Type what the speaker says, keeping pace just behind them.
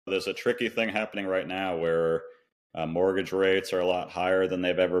There's a tricky thing happening right now where mortgage rates are a lot higher than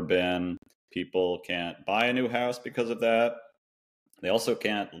they've ever been. People can't buy a new house because of that. They also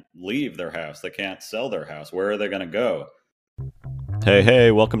can't leave their house. They can't sell their house. Where are they going to go? Hey,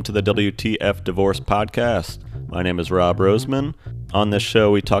 welcome to the WTF Divorce Podcast. My name is Rob Roseman. On this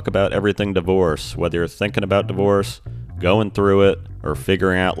show, we talk about everything divorce, whether you're thinking about divorce, going through it, or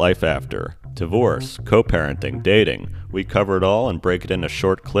figuring out life after. Divorce, co-parenting, dating. We cover it all and break it into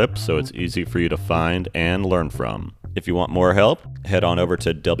short clips so it's easy for you to find and learn from. If you want more help, head on over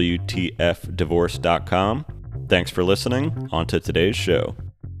to WTFdivorce.com. Thanks for listening. On to today's show.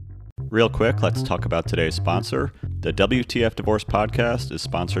 Real quick, let's talk about today's sponsor. The WTF Divorce Podcast is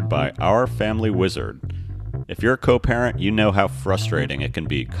sponsored by Our Family Wizard. If you're a co-parent, you know how frustrating it can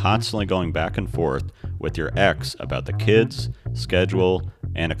be constantly going back and forth with your ex about the kids, schedule,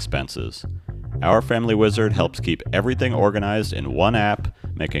 and expenses. Our Family Wizard helps keep everything organized in one app,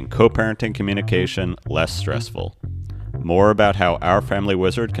 making co-parenting communication less stressful. More about how Our Family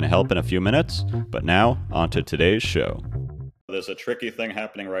Wizard can help in a few minutes, but now, on to today's show. There's a tricky thing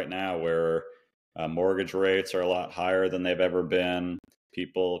happening right now where mortgage rates are a lot higher than they've ever been.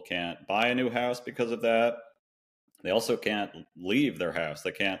 People can't buy a new house because of that. They also can't leave their house.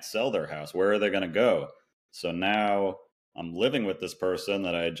 They can't sell their house. Where are they going to go? So now I'm living with this person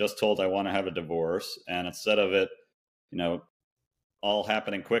that I just told I want to have a divorce. And instead of it, all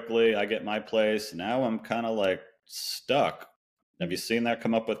happening quickly, I get my place. Now I'm kind of like stuck. Have you seen that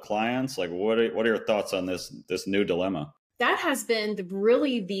come up with clients? Like, what are your thoughts on this new dilemma? That has been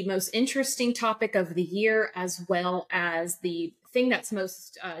really the most interesting topic of the year, as well as the thing that's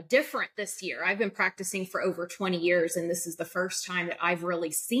most different this year. I've been practicing for over 20 years, and this is the first time that I've really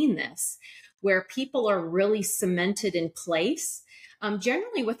seen this, where people are really cemented in place.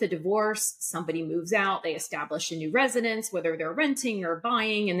 Generally with a divorce, somebody moves out, they establish a new residence, whether they're renting or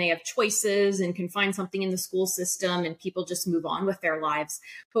buying, and they have choices and can find something in the school system, and people just move on with their lives.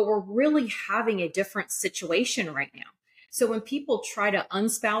 But we're really having a different situation right now. So when people try to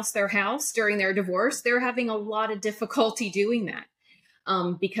unspouse their house during their divorce, they're having a lot of difficulty doing that.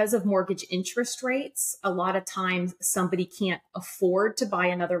 Because of mortgage interest rates, a lot of times somebody can't afford to buy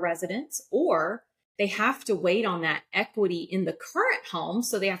another residence, or they have to wait on that equity in the current home.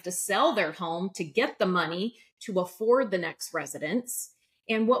 So they have to sell their home to get the money to afford the next residence.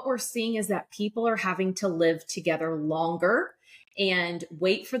 And what we're seeing is that people are having to live together longer and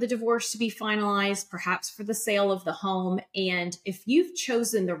wait for the divorce to be finalized, perhaps for the sale of the home. And if you've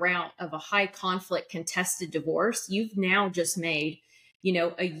chosen the route of a high conflict contested divorce, you've now just made,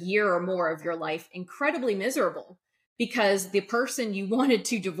 a year or more of your life incredibly miserable, because the person you wanted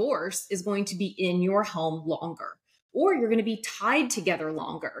to divorce is going to be in your home longer, or you're going to be tied together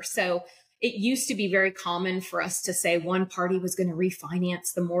longer. So it used to be very common for us to say one party was going to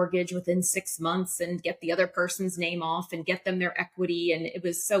refinance the mortgage within 6 months and get the other person's name off and get them their equity. And it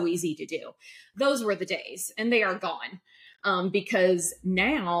was so easy to do. Those were the days, and they are gone. Because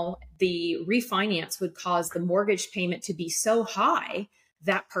now the refinance would cause the mortgage payment to be so high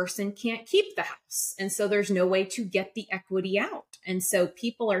that person can't keep the house. And so there's no way to get the equity out. And so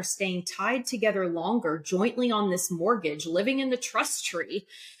people are staying tied together longer, jointly on this mortgage, living in the trust tree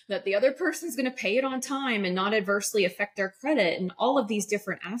that the other person's going to pay it on time and not adversely affect their credit, and all of these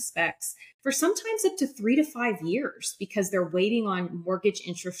different aspects for sometimes up to 3 to 5 years, because they're waiting on mortgage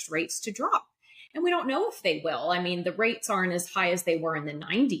interest rates to drop. And we don't know if they will. I mean, the rates aren't as high as they were in the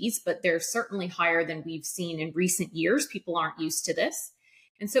 90s, but they're certainly higher than we've seen in recent years. People aren't used to this.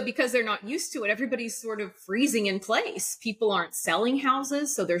 And so because they're not used to it, everybody's sort of freezing in place. People aren't selling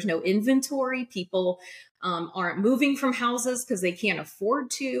houses, so there's no inventory. People aren't moving from houses because they can't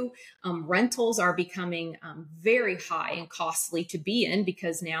afford to. Rentals are becoming very high and costly to be in,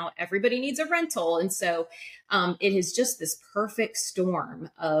 because now everybody needs a rental. And so it is just this perfect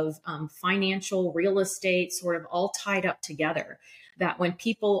storm of financial, real estate, sort of all tied up together, that when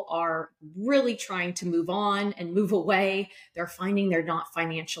people are really trying to move on and move away, they're finding they're not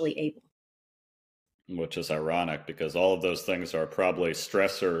financially able. Which is ironic, because all of those things are probably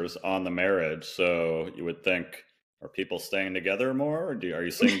stressors on the marriage. So you would think, are people staying together more? Or are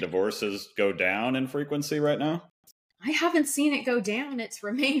you seeing divorces go down in frequency right now? I haven't seen it go down. It's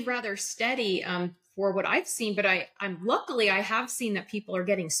remained rather steady for what I've seen, but I'm luckily I have seen that people are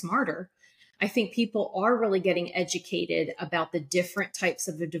getting smarter. I think people are really getting educated about the different types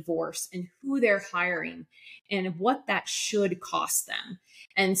of a divorce and who they're hiring and what that should cost them.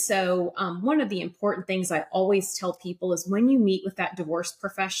 And so one of the important things I always tell people is, when you meet with that divorce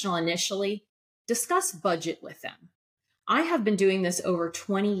professional initially, discuss budget with them. I have been doing this over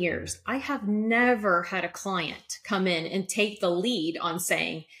 20 years. I have never had a client come in and take the lead on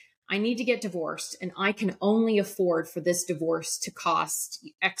saying, I need to get divorced and I can only afford for this divorce to cost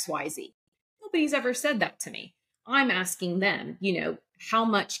XYZ. Nobody's ever said that to me. I'm asking them, how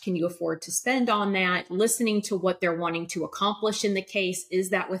much can you afford to spend on that? Listening to what they're wanting to accomplish in the case.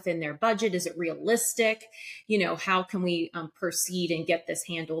 Is that within their budget? Is it realistic? How can we proceed and get this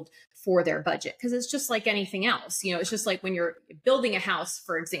handled for their budget? Because it's just like anything else. It's just like when you're building a house,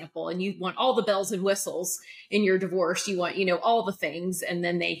 for example, and you want all the bells and whistles in your divorce. You want, all the things. And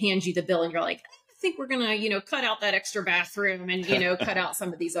then they hand you the bill and you're like, I think we're going to, cut out that extra bathroom and, cut out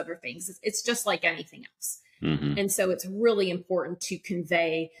some of these other things. It's just like anything else. Mm-hmm. And so it's really important to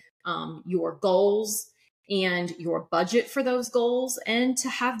convey your goals and your budget for those goals, and to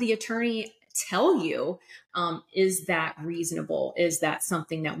have the attorney tell you, is that reasonable? Is that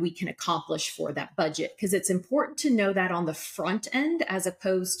something that we can accomplish for that budget? Because it's important to know that on the front end, as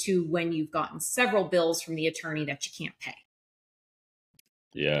opposed to when you've gotten several bills from the attorney that you can't pay.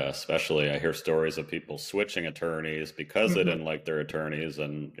 Yeah, especially I hear stories of people switching attorneys because they didn't like their attorneys,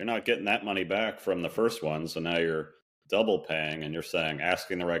 and you're not getting that money back from the first one. So now you're double paying, and you're saying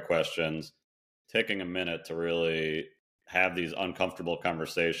asking the right questions, taking a minute to really have these uncomfortable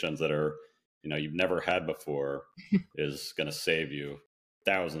conversations that are, you've never had before is going to save you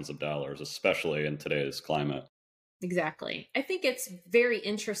thousands of dollars, especially in today's climate. Exactly. I think it's very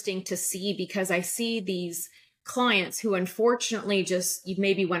interesting to see, because I see these clients who unfortunately just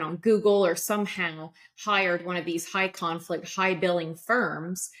maybe went on Google or somehow hired one of these high conflict, high billing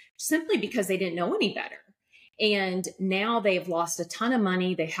firms simply because they didn't know any better. And now they've lost a ton of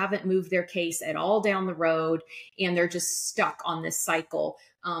money. They haven't moved their case at all down the road, and they're just stuck on this cycle,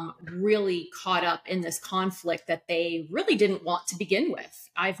 really caught up in this conflict that they really didn't want to begin with.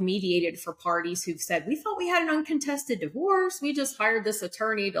 I've mediated for parties who've said, we thought we had an uncontested divorce. We just hired this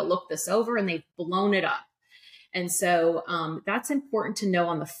attorney to look this over, and they've blown it up. And so that's important to know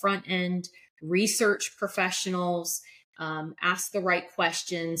on the front end. Research professionals, ask the right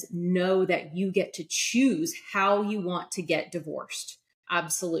questions, know that you get to choose how you want to get divorced.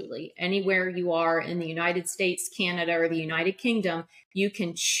 Absolutely. Anywhere you are in the United States, Canada, or the United Kingdom, you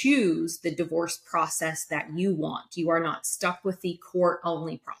can choose the divorce process that you want. You are not stuck with the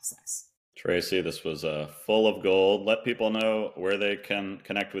court-only process. Tracy, this was full of gold. Let people know where they can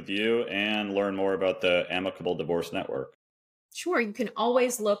connect with you and learn more about the Amicable Divorce Network. Sure. You can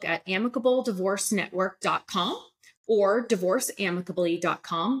always look at amicableddivorcenetwork.com or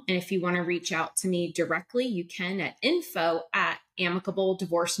divorceamicably.com. And if you want to reach out to me directly, you can at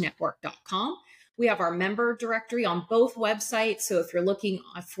info@amicableddivorcenetwork.com. We have our member directory on both websites. So if you're looking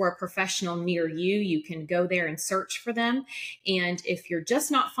for a professional near you, you can go there and search for them. And if you're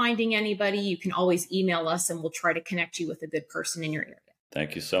just not finding anybody, you can always email us and we'll try to connect you with a good person in your area.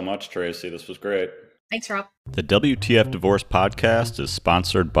 Thank you so much, Tracy. This was great. Thanks, Rob. The WTF Divorce Podcast is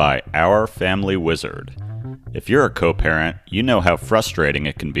sponsored by Our Family Wizard. If you're a co-parent, you know how frustrating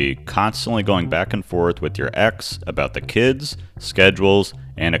it can be constantly going back and forth with your ex about the kids, schedules,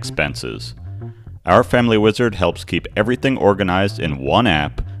 and expenses. Our Family Wizard helps keep everything organized in one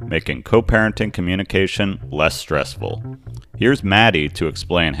app, making co-parenting communication less stressful. Here's Maddie to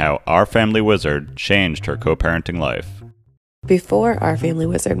explain how Our Family Wizard changed her co-parenting life. Before Our Family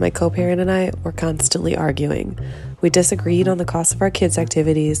Wizard, my co-parent and I were constantly arguing. We disagreed on the cost of our kids'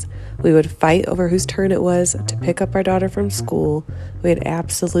 activities. We would fight over whose turn it was to pick up our daughter from school. We had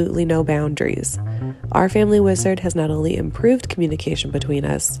absolutely no boundaries. Our Family Wizard has not only improved communication between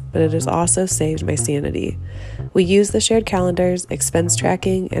us, but it has also saved my sanity. We use the shared calendars, expense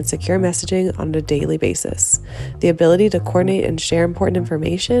tracking, and secure messaging on a daily basis. The ability to coordinate and share important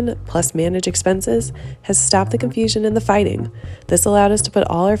information, plus manage expenses, has stopped the confusion and the fighting. This allowed us to put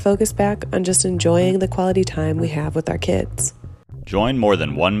all our focus back on just enjoying the quality time we have with our kids. Join more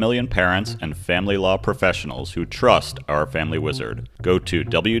than 1 million parents and family law professionals who trust Our Family Wizard. Go to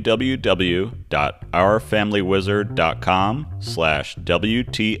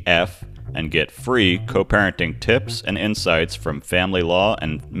www.ourfamilywizard.com/WTF and get free co-parenting tips and insights from family law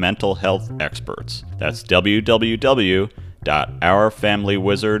and mental health experts. That's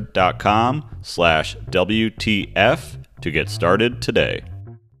www.ourfamilywizard.com/WTF to get started today.